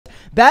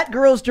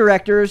Batgirl's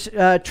directors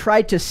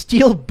tried to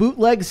steal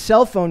bootleg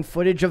cell phone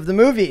footage of the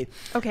movie.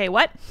 Okay,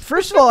 what?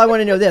 First of all, I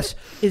want to know this.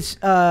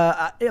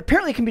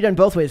 Apparently it can be done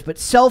both ways, but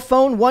cell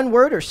phone, one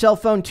word, or cell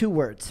phone, two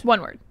words?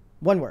 One word.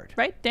 One word.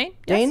 Right, Dane?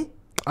 Dane? Yes.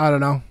 I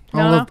don't know.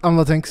 No. I'm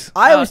the things.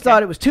 I always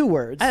thought it was two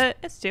words.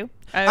 It's two.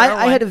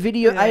 I had a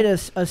video. I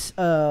had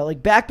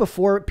like back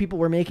before people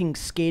were making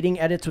skating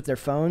edits with their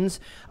phones.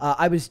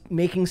 I was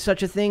making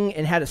such a thing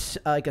and had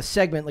a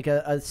segment, like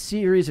a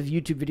series of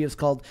YouTube videos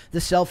called the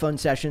Cell Phone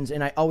Sessions,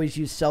 and I always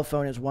used cell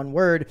phone as one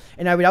word,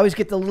 and I would always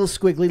get the little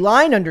squiggly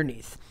line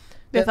underneath.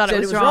 They thought it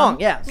was wrong.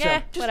 Yeah.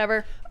 Yeah. So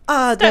Whatever.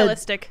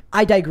 Stylistic.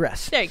 I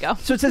digress. There you go.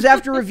 So it says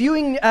after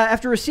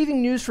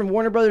receiving news from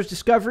Warner Brothers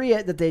Discovery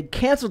that they'd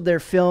canceled their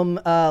film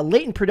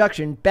late in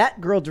production,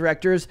 Batgirl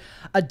directors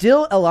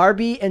Adil El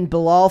Arbi and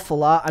Bilal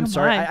Fallah. I'm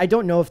sorry, I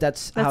don't know if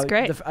that's how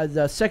great.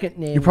 The second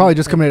name. You probably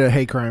just committed a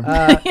hate crime.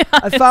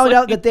 I found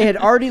out that they had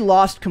already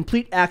lost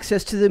complete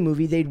access to the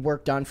movie they'd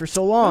worked on for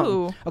so long.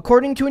 Ooh.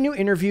 According to a new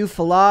interview,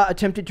 Fallah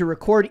attempted to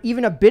record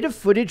even a bit of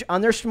footage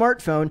on their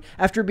smartphone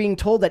after being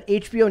told that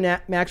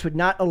HBO Max would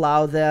not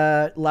allow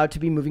to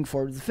be moving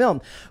forward with the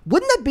film.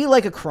 Wouldn't that be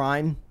like a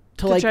crime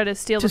to try to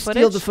steal the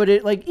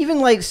footage, like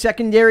even like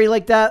secondary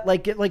like that,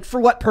 like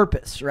for what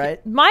purpose,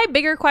 right? My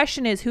bigger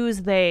question is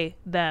who's they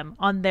them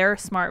on their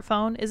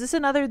smartphone? Is this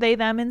another they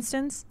them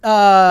instance?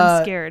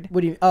 I'm scared.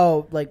 What do you?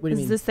 Oh, like what do you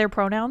mean? Is this their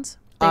pronouns?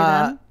 They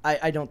them?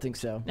 I don't think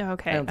so.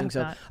 Okay, I don't think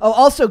so. not. Oh,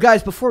 also,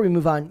 guys, before we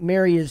move on,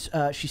 Mary is.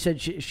 She said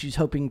she's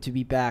hoping to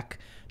be back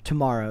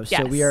tomorrow.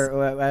 So we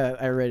are.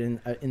 I read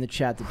in the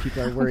chat that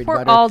people are worried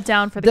We're about all her.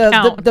 down for the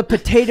count. The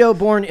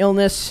potato-borne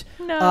illness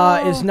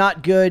No. is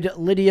not good.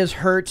 Lydia's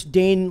hurt.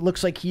 Dane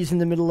looks like he's in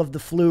the middle of the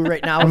flu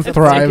right now. I'm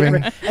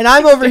thriving. And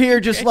I'm over here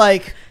just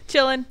like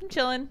chilling.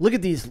 look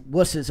at these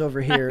wusses over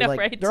here. know, Like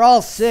right? they're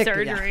all sick.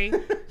 Surgery.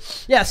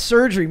 Yeah,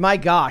 surgery. My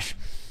gosh.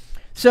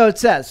 So it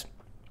says.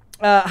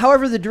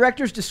 However, the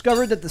directors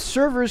discovered that the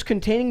servers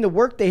containing the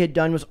work they had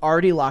done was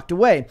already locked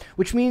away,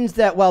 which means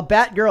that while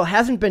Batgirl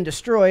hasn't been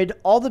destroyed,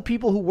 all the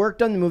people who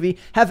worked on the movie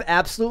have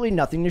absolutely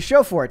nothing to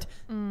show for it.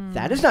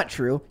 That is not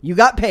true. You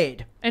got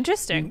paid.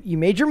 Interesting. You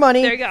made your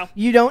money. There you go.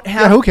 You don't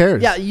have. Yeah, who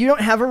cares? Yeah, you don't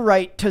have a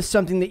right to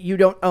something that you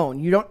don't own.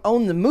 You don't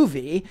own the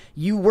movie.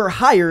 You were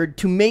hired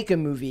to make a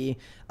movie,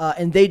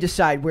 and they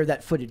decide where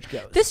that footage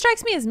goes. This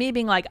strikes me as me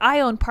being like,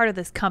 I own part of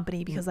this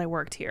company because I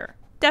worked here.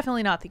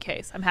 Definitely not the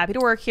case. I'm happy to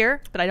work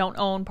here, but I don't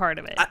own part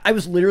of it. I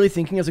was literally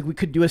thinking, I was like, we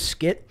could do a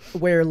skit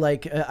where,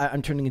 like,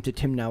 I'm turning into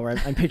Tim now,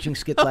 where I'm pitching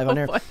skits live on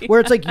air, where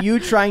it's like you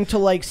trying to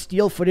like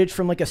steal footage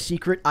from like a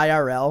secret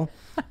IRL,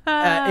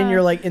 and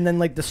you're like, and then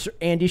like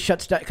Andy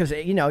shuts down because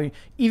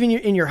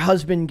even your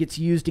husband gets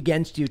used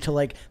against you to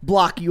like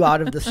block you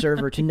out of the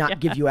server to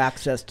not give you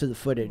access to the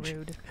footage.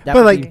 Rude.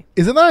 But like,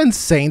 isn't that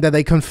insane that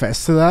they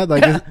confess to that?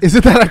 Like,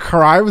 isn't that a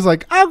crime? It was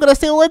like, I'm gonna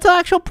steal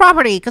intellectual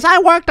property because I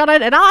worked on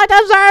it and I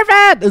deserve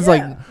it. It's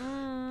like,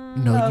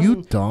 no,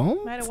 you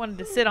don't. Might have wanted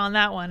to sit on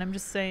that one. I'm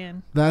just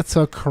saying. That's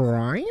a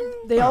crime.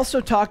 They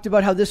also talked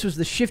about how this was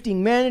the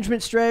shifting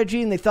management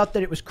strategy, and they thought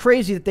that it was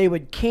crazy that they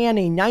would can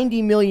a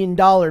 $90 million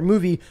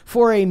movie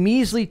for a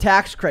measly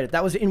tax credit.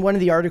 That was in one of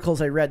the articles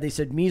I read. They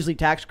said measly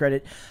tax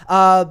credit.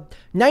 $90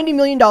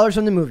 million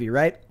on the movie,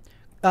 right?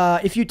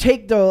 If you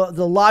take the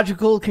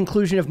logical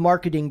conclusion of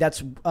marketing,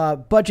 that's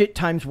budget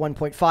times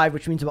 1.5,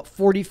 which means about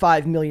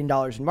 $45 million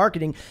in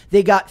marketing.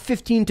 They got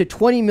 $15 to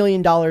 $20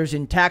 million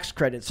in tax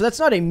credits. So that's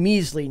not a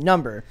measly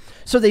number.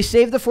 So they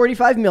save the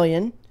 $45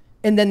 million,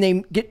 and then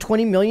they get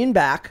 $20 million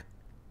back.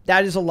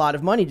 That is a lot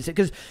of money to say,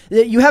 because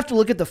you have to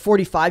look at the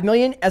 $45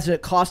 million as a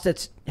cost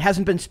that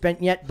hasn't been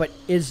spent yet, but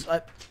is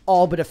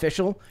all but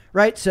official,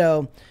 right?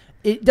 So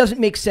it doesn't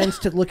make sense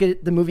to look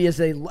at the movie as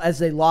they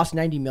lost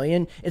 $90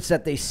 million. It's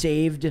that they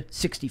saved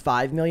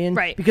 $65 million,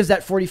 right? Because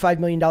that $45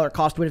 million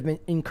cost would have been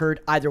incurred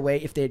either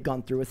way if they had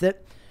gone through with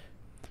it.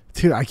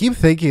 Dude, I keep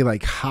thinking,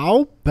 like,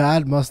 how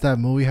bad must that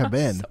movie have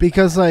been?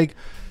 Because like,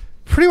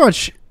 pretty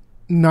much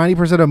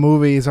 90% of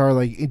movies are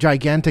like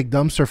gigantic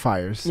dumpster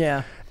fires.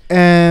 Yeah.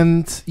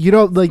 And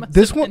like Must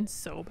this have one, been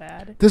so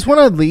bad. This one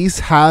at least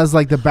has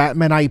like the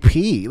Batman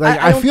IP. Like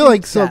I don't feel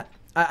think like so. that.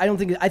 I don't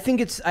think. I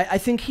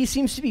think he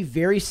seems to be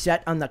very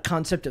set on the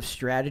concept of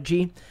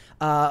strategy.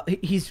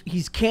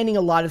 He's canning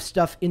a lot of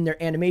stuff in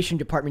their animation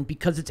department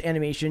because it's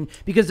animation,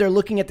 because they're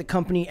looking at the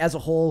company as a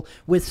whole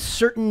with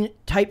certain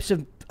types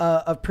of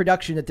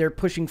production that they're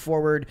pushing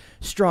forward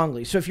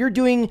strongly. So if you're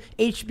doing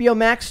HBO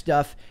Max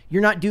stuff,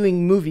 you're not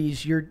doing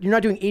movies. You're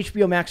not doing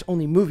HBO Max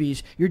only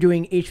movies. You're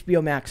doing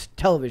HBO Max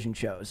television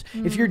shows.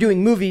 If you're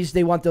doing movies,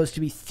 they want those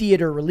to be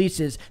theater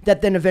releases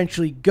that then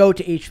eventually go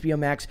to HBO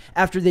Max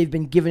after they've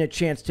been given a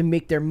chance to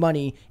make their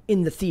money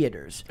in the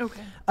theaters.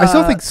 Okay. I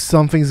still think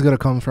something's gonna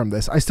come from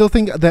this. I still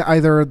think that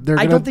either they're.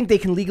 I don't think they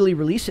can legally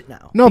release it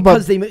now. No,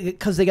 because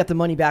they got the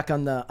money back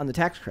on the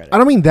tax credit. I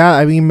don't mean that.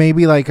 I mean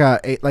maybe like a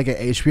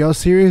HBO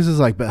series series is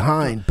like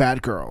behind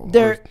Batgirl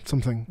or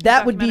something.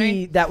 That would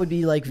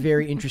be like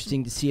very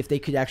interesting to see if they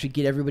could actually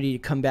get everybody to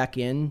come back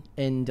in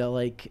and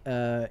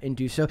and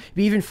do so. It'd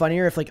be even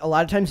funnier if like a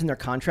lot of times in their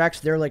contracts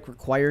they're like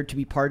required to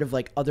be part of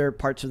like other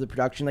parts of the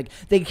production. Like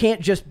they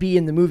can't just be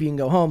in the movie and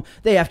go home.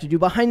 They have to do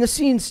behind the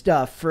scenes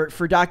stuff for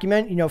for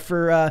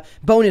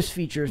bonus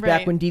features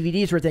back when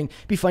DVDs were a thing.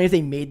 It'd be funny if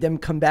they made them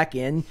come back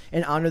in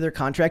and honor their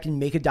contract and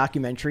make a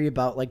documentary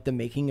about like the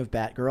making of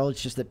Batgirl.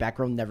 It's just that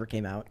Batgirl never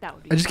came out. That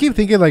would be I just keep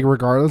thinking like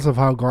regardless of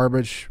how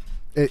garbage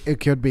it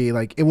could be,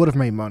 like it would have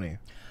made money.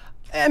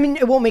 I mean,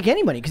 it won't make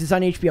any money because it's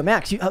on HBO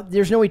Max.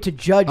 There's no way to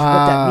judge what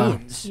that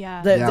means.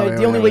 Yeah.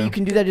 The only way you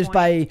can do that is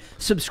by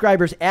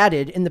subscribers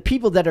added. And the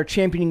people that are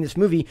championing this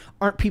movie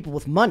aren't people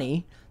with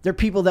money. They're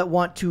people that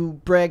want to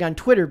brag on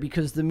Twitter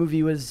because the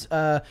movie was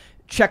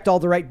checked all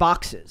the right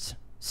boxes.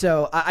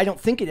 So I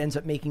don't think it ends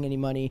up making any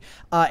money,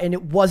 and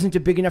it wasn't a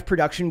big enough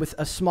production with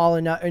a small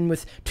enough and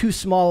with too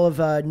small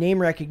of a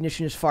name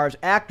recognition as far as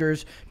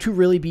actors to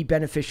really be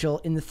beneficial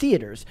in the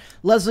theaters.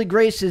 Leslie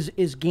Grace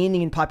is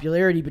gaining in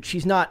popularity, but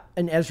she's not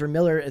an Ezra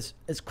Miller as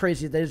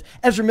crazy as that is.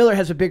 Ezra Miller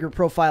has a bigger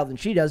profile than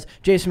she does.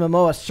 Jason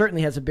Momoa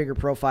certainly has a bigger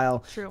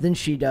profile than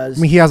she does.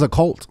 I mean, he has a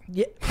cult.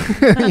 Yeah,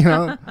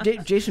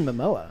 Jason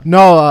Momoa.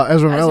 No,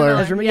 Ezra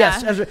Miller.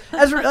 Yes,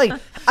 Ezra. Like,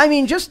 I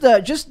mean, just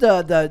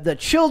the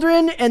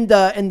children and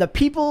the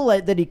people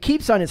that he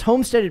keeps on his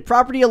homesteaded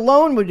property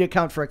alone would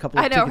account for a couple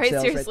of ticket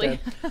sales. Seriously.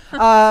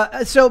 Right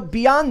there. So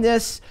beyond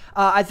this,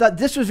 I thought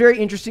this was very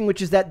interesting,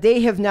 which is that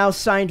they have now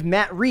signed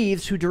Matt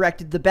Reeves, who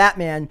directed The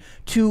Batman,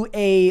 to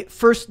a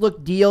first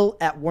look deal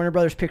at Warner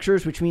Brothers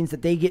Pictures, which means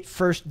that they get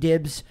first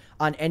dibs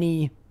on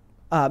any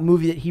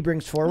movie that he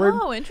brings forward.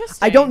 Oh,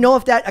 interesting. I don't know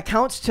if that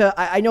accounts to.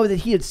 I know that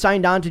he had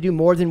signed on to do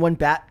more than one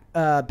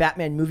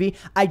Batman movie.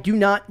 I do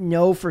not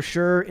know for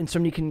sure, and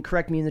somebody can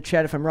correct me in the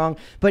chat if I'm wrong,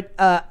 but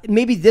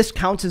maybe this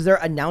counts as their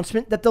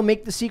announcement that they'll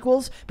make the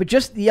sequels. But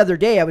just the other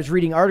day, I was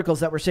reading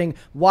articles that were saying,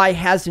 why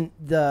hasn't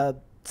the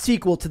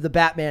sequel to The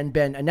Batman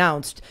been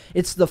announced?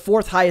 It's the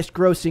fourth highest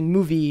grossing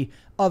movie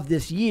of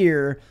this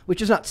year,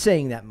 which is not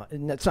saying that much.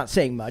 That's not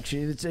saying much.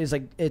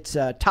 It's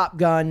Top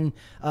Gun,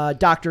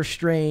 Doctor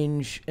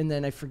Strange, and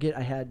then I forget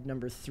I had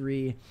number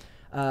 3.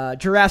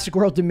 Jurassic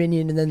World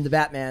Dominion, and then The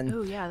Batman.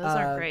 Oh yeah, those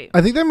aren't great.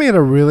 I think they made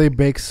a really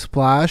big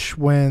splash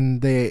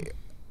when they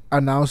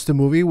announced the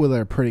movie with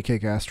a pretty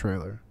kick-ass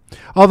trailer.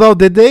 Although,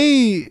 did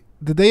they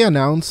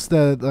announce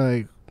that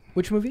like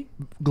which movie?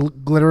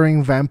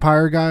 Glittering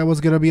vampire guy was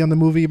gonna be on the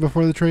movie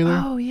before the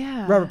trailer? Oh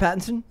yeah, Robert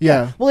Pattinson.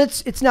 Yeah. Well,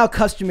 it's now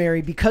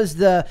customary because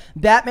the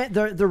Batman,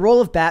 the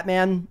role of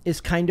Batman is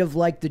kind of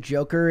like the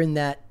Joker in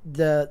that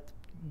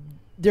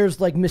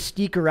there's like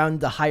mystique around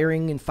the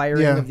hiring and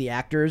firing of the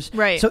actors.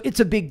 Right. So it's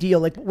a big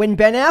deal. Like when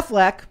Ben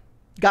Affleck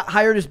got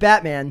hired as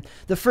Batman,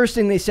 the first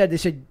thing they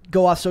said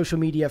go off social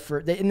media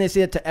and they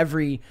say that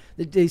to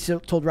they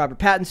told Robert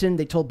Pattinson,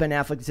 they told Ben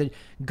Affleck, they said,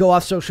 go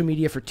off social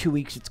media for 2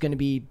 weeks. It's going to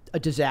be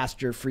a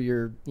disaster for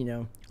your,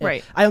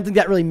 Right. I don't think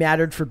that really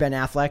mattered for Ben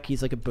Affleck.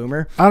 He's like a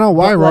boomer. I don't know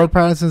why Robert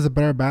Pattinson's a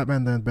better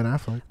Batman than Ben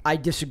Affleck. I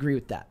disagree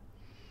with that.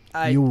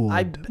 You would.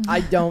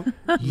 I don't.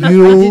 You I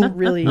didn't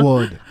really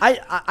would.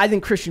 I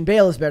think Christian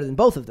Bale is better than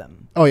both of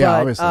them. Oh yeah,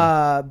 obviously.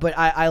 But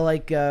I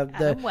like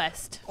the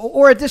West.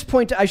 Or at this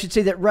point, I should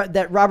say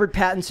that Robert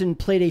Pattinson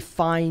played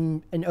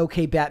an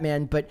okay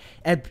Batman, but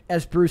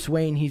as Bruce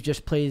Wayne, he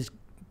just plays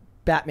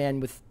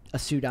Batman with a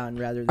suit on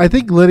rather than. I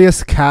think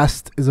Lydia's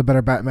cast is a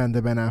better Batman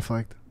than Ben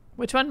Affleck.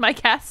 Which one? My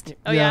cast?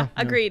 Oh yeah,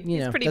 agreed.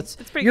 It's pretty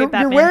good. You're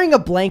Batman. wearing a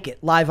blanket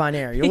live on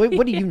air.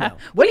 What do you know?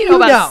 What do you know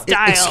about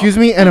style? Excuse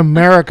me, an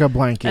America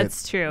blanket.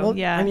 That's true. Well,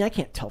 yeah. I mean, I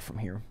can't tell from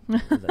here.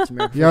 That's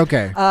America. Yeah.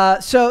 Okay.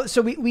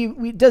 So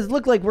we does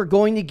look like we're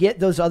going to get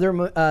those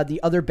the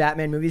other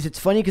Batman movies. It's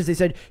funny because they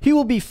said he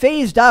will be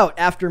phased out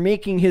after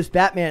making his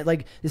Batman.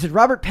 Like they said,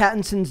 Robert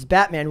Pattinson's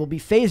Batman will be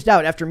phased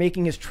out after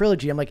making his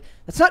trilogy. I'm like,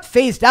 that's not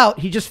phased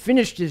out. He just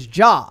finished his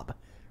job.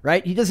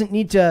 Right, he doesn't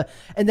need to.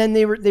 And then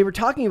they were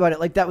talking about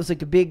it like that was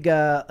like a big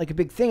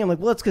thing. I'm like,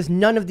 well, it's because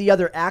none of the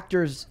other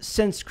actors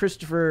since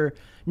Christopher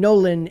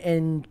Nolan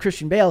and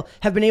Christian Bale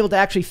have been able to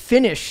actually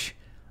finish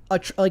a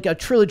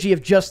trilogy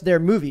of just their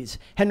movies.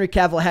 Henry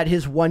Cavill had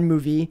his one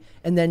movie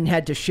and then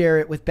had to share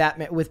it with Ben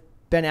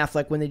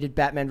Affleck when they did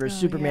Batman vs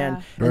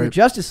Superman and the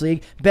Justice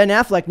League. Ben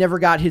Affleck never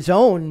got his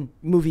own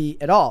movie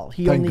at all.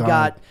 He only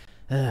got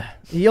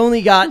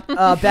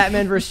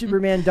Batman vs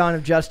Superman: Dawn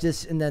of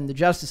Justice, and then the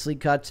Justice League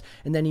cuts,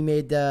 and then he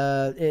made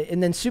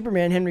and then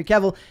Superman. Henry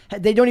Cavill,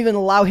 they don't even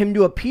allow him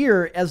to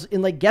appear as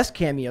in like guest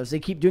cameos. They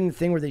keep doing the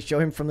thing where they show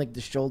him from like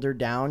the shoulder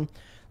down.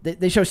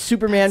 They show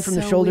Superman from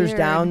the shoulders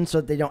down,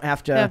 so they don't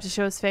have to. They have to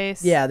show his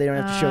face. Yeah, they don't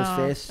have to show his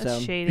face. That's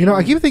so shady.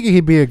 I keep thinking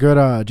he'd be a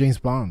good James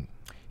Bond.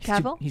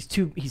 Cavill? He's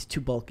too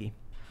bulky.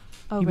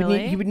 Oh,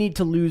 he would need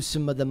to lose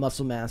some of the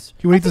muscle mass.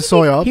 He would need to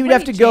soy up. He would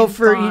have to go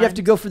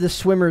for the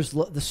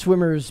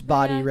swimmer's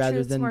body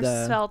rather than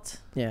the svelte.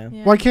 Yeah.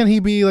 Why can't he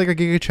be like a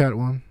Giga Chat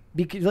one?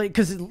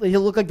 Because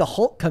he'll look like the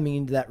Hulk coming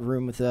into that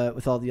room with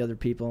all the other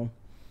people.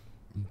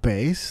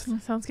 based.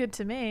 Sounds good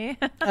to me.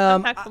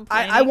 I'm not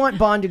complaining. I want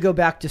Bond to go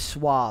back to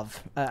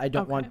suave. I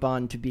don't want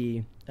Bond to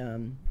be.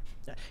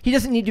 He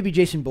doesn't need to be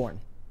Jason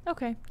Bourne.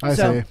 Okay. I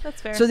So- see.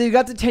 That's fair. So they've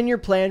got the 10-year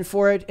plan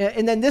for it.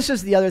 And then this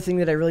is the other thing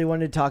that I really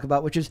wanted to talk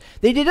about, which is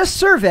they did a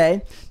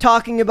survey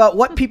talking about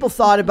what people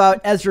thought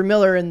about Ezra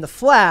Miller in The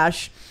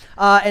Flash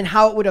and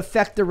how it would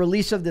affect the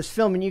release of this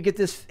film. And you get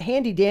this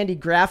handy-dandy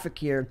graphic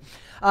here.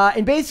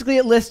 And basically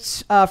it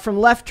lists from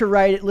left to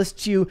right, it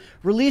lists you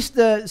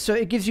so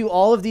it gives you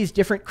all of these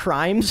different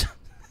crimes.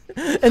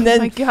 And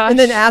then my gosh. and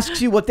then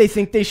asks you what they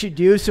think they should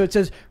do. So it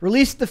says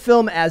release the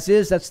film as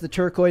is. That's the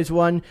turquoise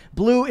one.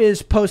 Blue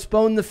is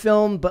postpone the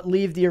film but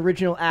leave the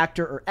original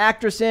actor or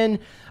actress in.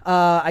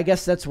 I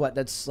guess that's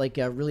like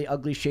a really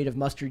ugly shade of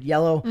mustard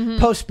yellow.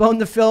 Postpone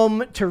the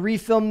film to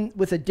refilm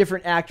with a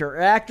different actor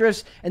or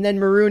actress. And then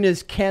maroon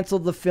is cancel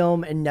the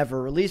film and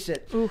never release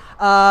it.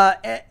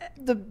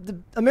 The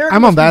America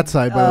I'm on that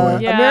side, by the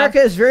way. Yeah. America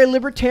is very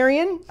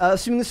libertarian.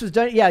 Assuming this was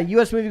done,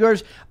 U.S.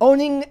 moviegoers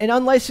owning an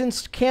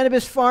unlicensed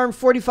cannabis farm,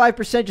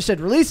 45% just said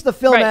release the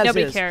film Right, as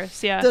nobody is.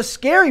 cares, yeah. The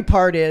scary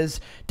part is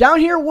down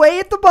here, way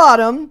at the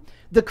bottom,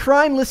 the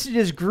crime listed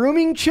is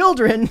grooming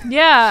children.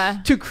 Yeah.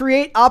 To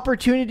create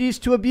opportunities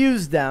to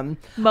abuse them.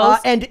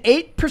 And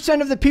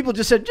 8% of the people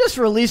just said, just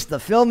release the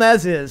film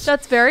as is.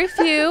 That's very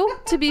few,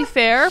 to be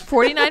fair.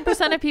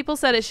 49% of people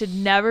said it should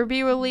never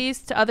be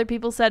released. Other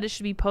people said it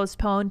should be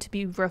postponed to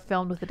be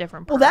refilmed with a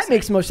different person. Well, that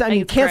makes most sense. I mean,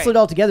 think it's cancel great. it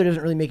altogether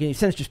doesn't really make any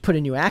sense. Just put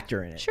a new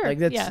actor in it. Sure, Like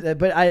that's,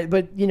 yeah.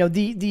 but you know,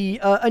 the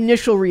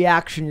initial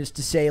reaction is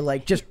to say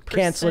like just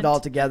cancel it 8%.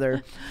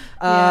 altogether.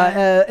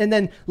 Yeah. And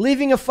then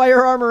leaving a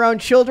firearm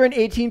around children,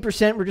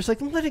 18% were just like,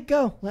 let it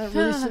go, let it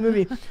release the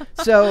movie.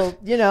 So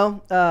you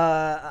know,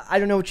 I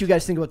don't know what you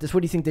guys think about this.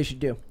 What do you think they should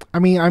do? I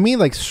mean,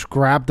 like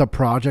scrap the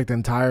project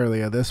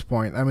entirely at this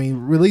point. I mean,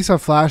 release a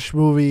Flash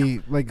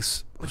movie like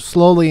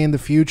slowly in the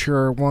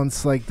future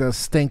once like the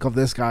stink of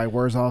this guy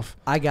wears off.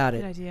 I got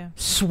it. Good idea.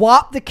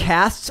 Swap the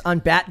casts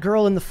on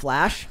Batgirl and The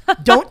Flash.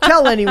 Don't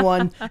tell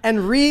anyone,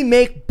 and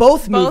remake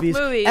both movies.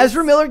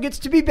 Ezra Miller gets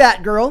to be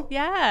Batgirl.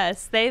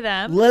 Yes, they,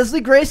 them.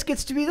 Leslie Grace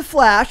gets to be the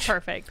Flash.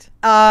 Perfect.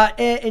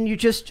 And you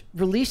just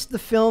release the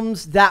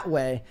films that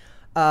way.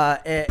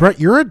 Brett,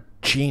 you're a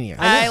genius.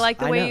 I like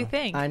the I way know, you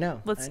think. I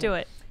know. Let's do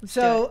it. Let's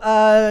So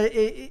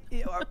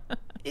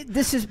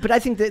but I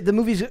think that the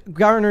movie's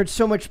garnered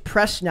so much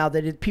press now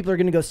that people are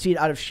going to go see it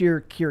out of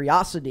sheer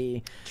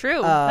curiosity.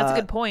 True. That's a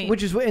good point.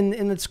 Which is, and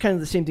it's kind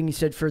of the same thing you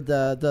said for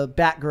the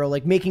Batgirl.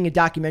 Like making a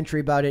documentary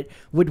about it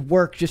would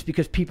work just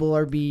because people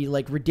are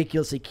like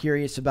ridiculously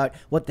curious about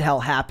what the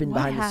hell happened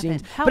behind the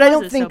scenes. How But I was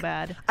don't it think so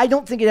bad? I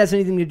don't think it has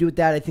anything to do with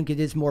that. I think it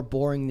is more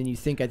boring than you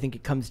think. I think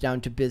it comes down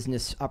to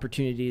business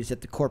opportunities at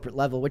the corporate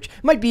level, which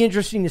might be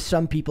interesting to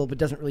some people, but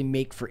doesn't really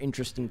make for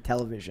interesting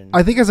television.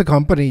 I think as a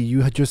company,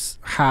 you just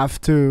have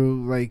to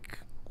like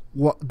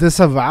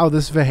disavow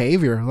this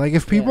behavior. Like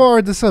if people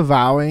are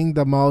disavowing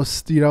the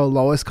most,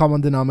 lowest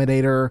common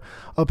denominator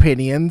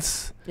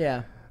opinions,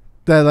 yeah,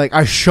 that like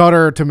I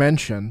shudder to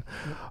mention.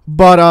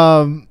 But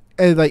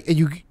and, like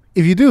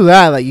if you do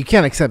that, like you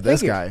can't accept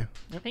this guy.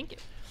 Thank you.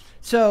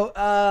 So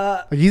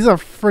Like, he's a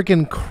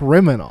freaking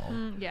criminal.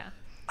 Yeah.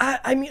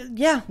 I mean,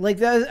 yeah, like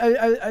that.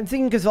 I'm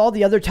thinking because all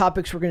the other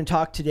topics we're going to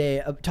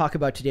talk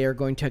about today are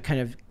going to kind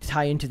of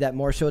tie into that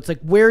more. So it's like,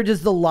 where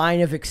does the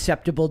line of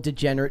acceptable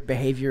degenerate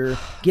behavior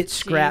get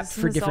scrapped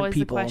for that's different always the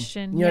people?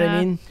 question. You know what I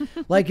Yeah. mean?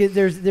 Like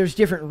there's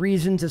different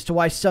reasons as to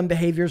why some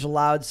behavior is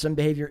allowed, some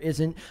behavior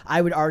isn't.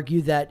 I would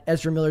argue that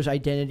Ezra Miller's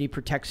identity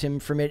protects him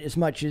from it as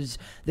much as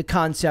the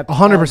concept.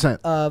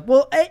 100%.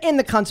 Well, and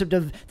the concept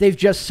of they've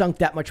just sunk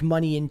that much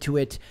money into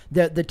it,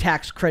 the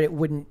tax credit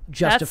wouldn't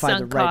justify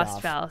That's the sunk write-off.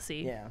 cost fallacy.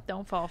 Yeah.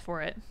 Don't fall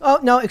for it. Oh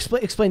no!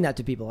 Explain that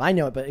to people. I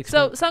know it, but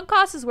explain. So sunk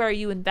cost is where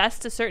you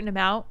invest a certain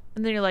amount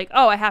and then you're like,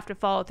 oh, I have to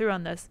follow through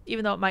on this,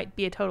 even though it might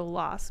be a total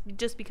loss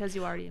just because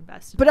you already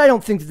invested. But I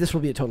don't think that this will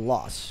be a total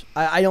loss.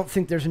 I don't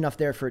think there's enough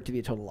there for it to be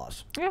a total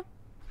loss. Yeah.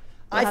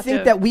 I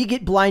think that we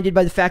get blinded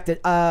by the fact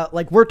that,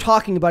 like, we're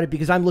talking about it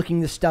because I'm looking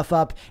this stuff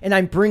up and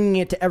I'm bringing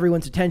it to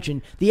everyone's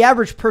attention. The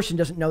average person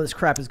doesn't know this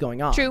crap is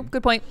going on. True.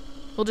 Good point.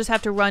 We'll just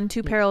have to run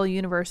two parallel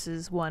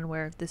universes, one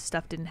where this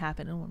stuff didn't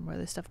happen and one where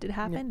this stuff did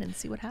happen, and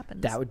see what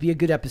happens. That would be a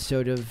good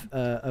episode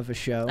of a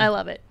show. I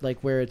love it. Like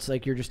where it's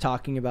like you're just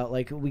talking about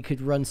like we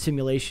could run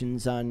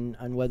simulations on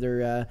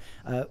whether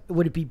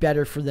would it be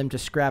better for them to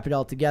scrap it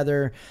all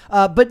together.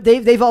 But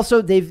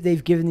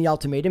they've given the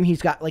ultimatum.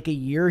 He's got like a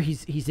year.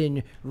 He's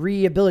in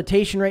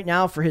rehabilitation right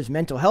now for his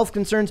mental health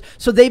concerns.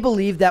 So they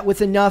believe that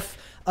with enough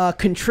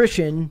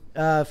contrition,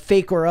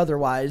 fake or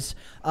otherwise,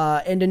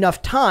 and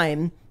enough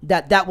time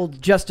that will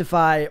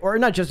justify, or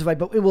not justify,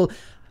 but it will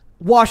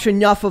wash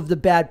enough of the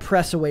bad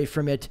press away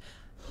from it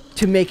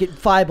to make it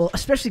viable,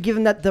 especially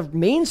given that the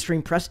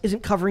mainstream press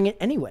isn't covering it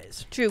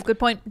anyways. True. Good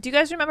point. Do you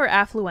guys remember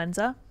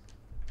Affluenza?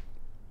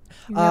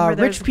 You remember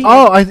Rich there's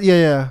people.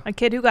 Yeah. a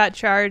kid who got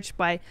charged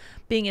by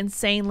being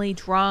insanely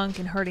drunk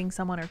and hurting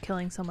someone or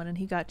killing someone, and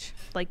he got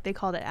they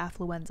called it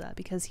affluenza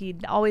because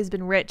he'd always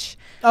been rich.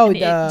 Oh, and it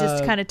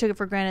just kind of took it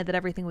for granted that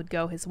everything would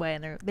go his way,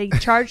 and they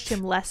charged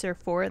him lesser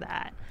for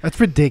that. That's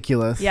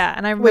ridiculous. Yeah,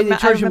 and I Wait, remember they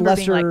charged him being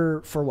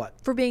lesser for what?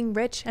 for being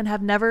rich and Not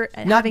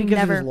having because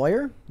never of his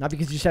lawyer? Not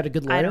because you just had a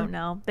good lawyer? I don't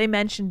know. They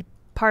mentioned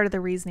part of the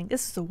reasoning.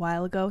 This was a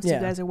while ago, so Yeah.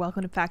 you guys are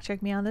welcome to fact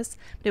check me on this.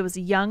 But it was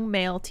a young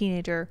male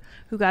teenager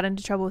who got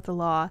into trouble with the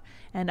law,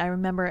 and I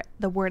remember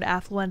the word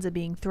affluenza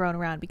being thrown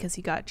around because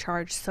he got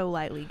charged so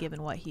lightly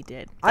given what he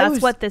did.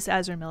 That's what this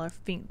Ezra Miller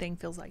thing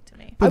feels like to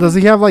me. But does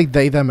he have like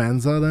they them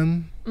enza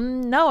then?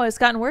 No, it's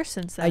gotten worse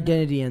since then.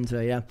 Identity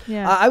enza, yeah.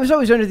 Yeah. I was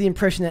always under the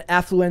impression that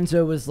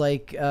affluenza was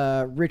like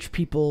rich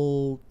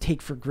people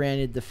take for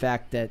granted the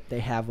fact that they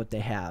have what they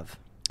have.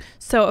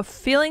 So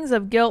feelings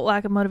of guilt,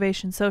 lack of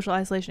motivation, social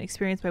isolation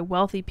experienced by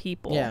wealthy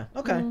people. Yeah,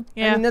 okay.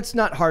 Yeah. I mean, that's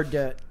not hard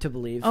to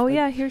believe. Oh, Like,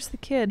 yeah, here's the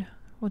kid.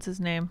 What's his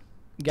name?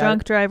 got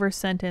Drunk it? driver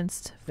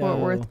sentenced. Fort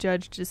Oh. Worth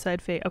judge to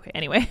decide fate. Okay,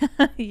 anyway.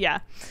 Yeah.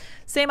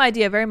 Same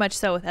idea, very much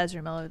so with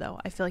Ezra Miller, though.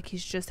 I feel like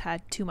he's just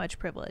had too much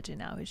privilege, and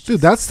now he's just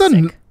Dude, that's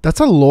sick. that's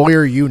a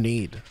lawyer you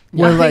need.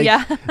 Where like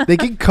Yeah. they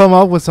can come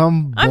up with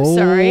some I'm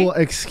sorry. bull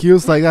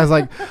excuse like that. It's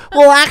like,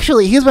 well,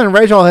 actually, he's been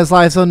rich all his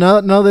life, so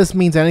none of this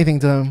means anything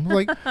to him.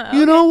 Like,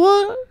 you know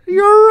what?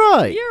 You're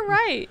right. You're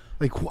right.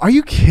 Like, are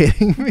you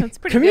kidding me? That's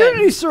pretty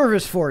Community good.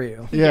 service for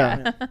you.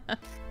 Yeah.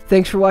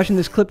 Thanks for watching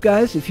this clip,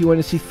 guys. If you want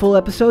to see full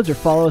episodes or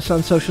follow us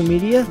on social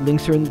media,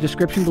 links are in the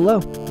description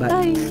below. Bye.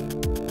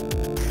 Bye.